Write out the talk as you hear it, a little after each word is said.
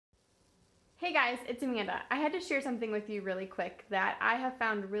Hey guys, it's Amanda. I had to share something with you really quick that I have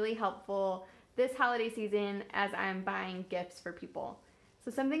found really helpful this holiday season as I'm buying gifts for people.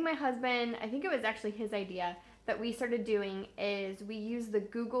 So something my husband, I think it was actually his idea, that we started doing is we use the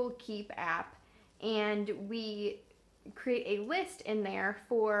Google Keep app and we create a list in there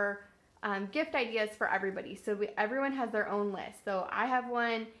for gift ideas for everybody. So everyone has their own list. So I have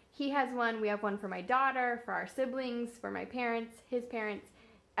one, he has one, we have one for my daughter, for our siblings, for my parents, his parents,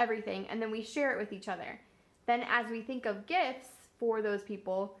 everything, and then we share it with each other. Then as we think of gifts for those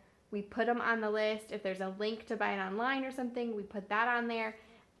people, we put them on the list. If there's a link to buy it online or something, we put that on there.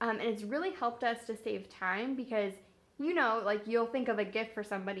 And it's really helped us to save time because, like you'll think of a gift for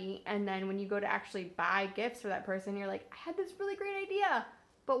somebody, and then when you go to actually buy gifts for that person, you're like, I had this really great idea,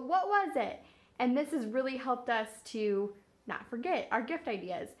 but what was it? And this has really helped us to not forget our gift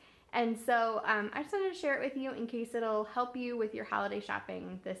ideas. And so I just wanted to share it with you in case it'll help you with your holiday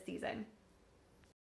shopping this season.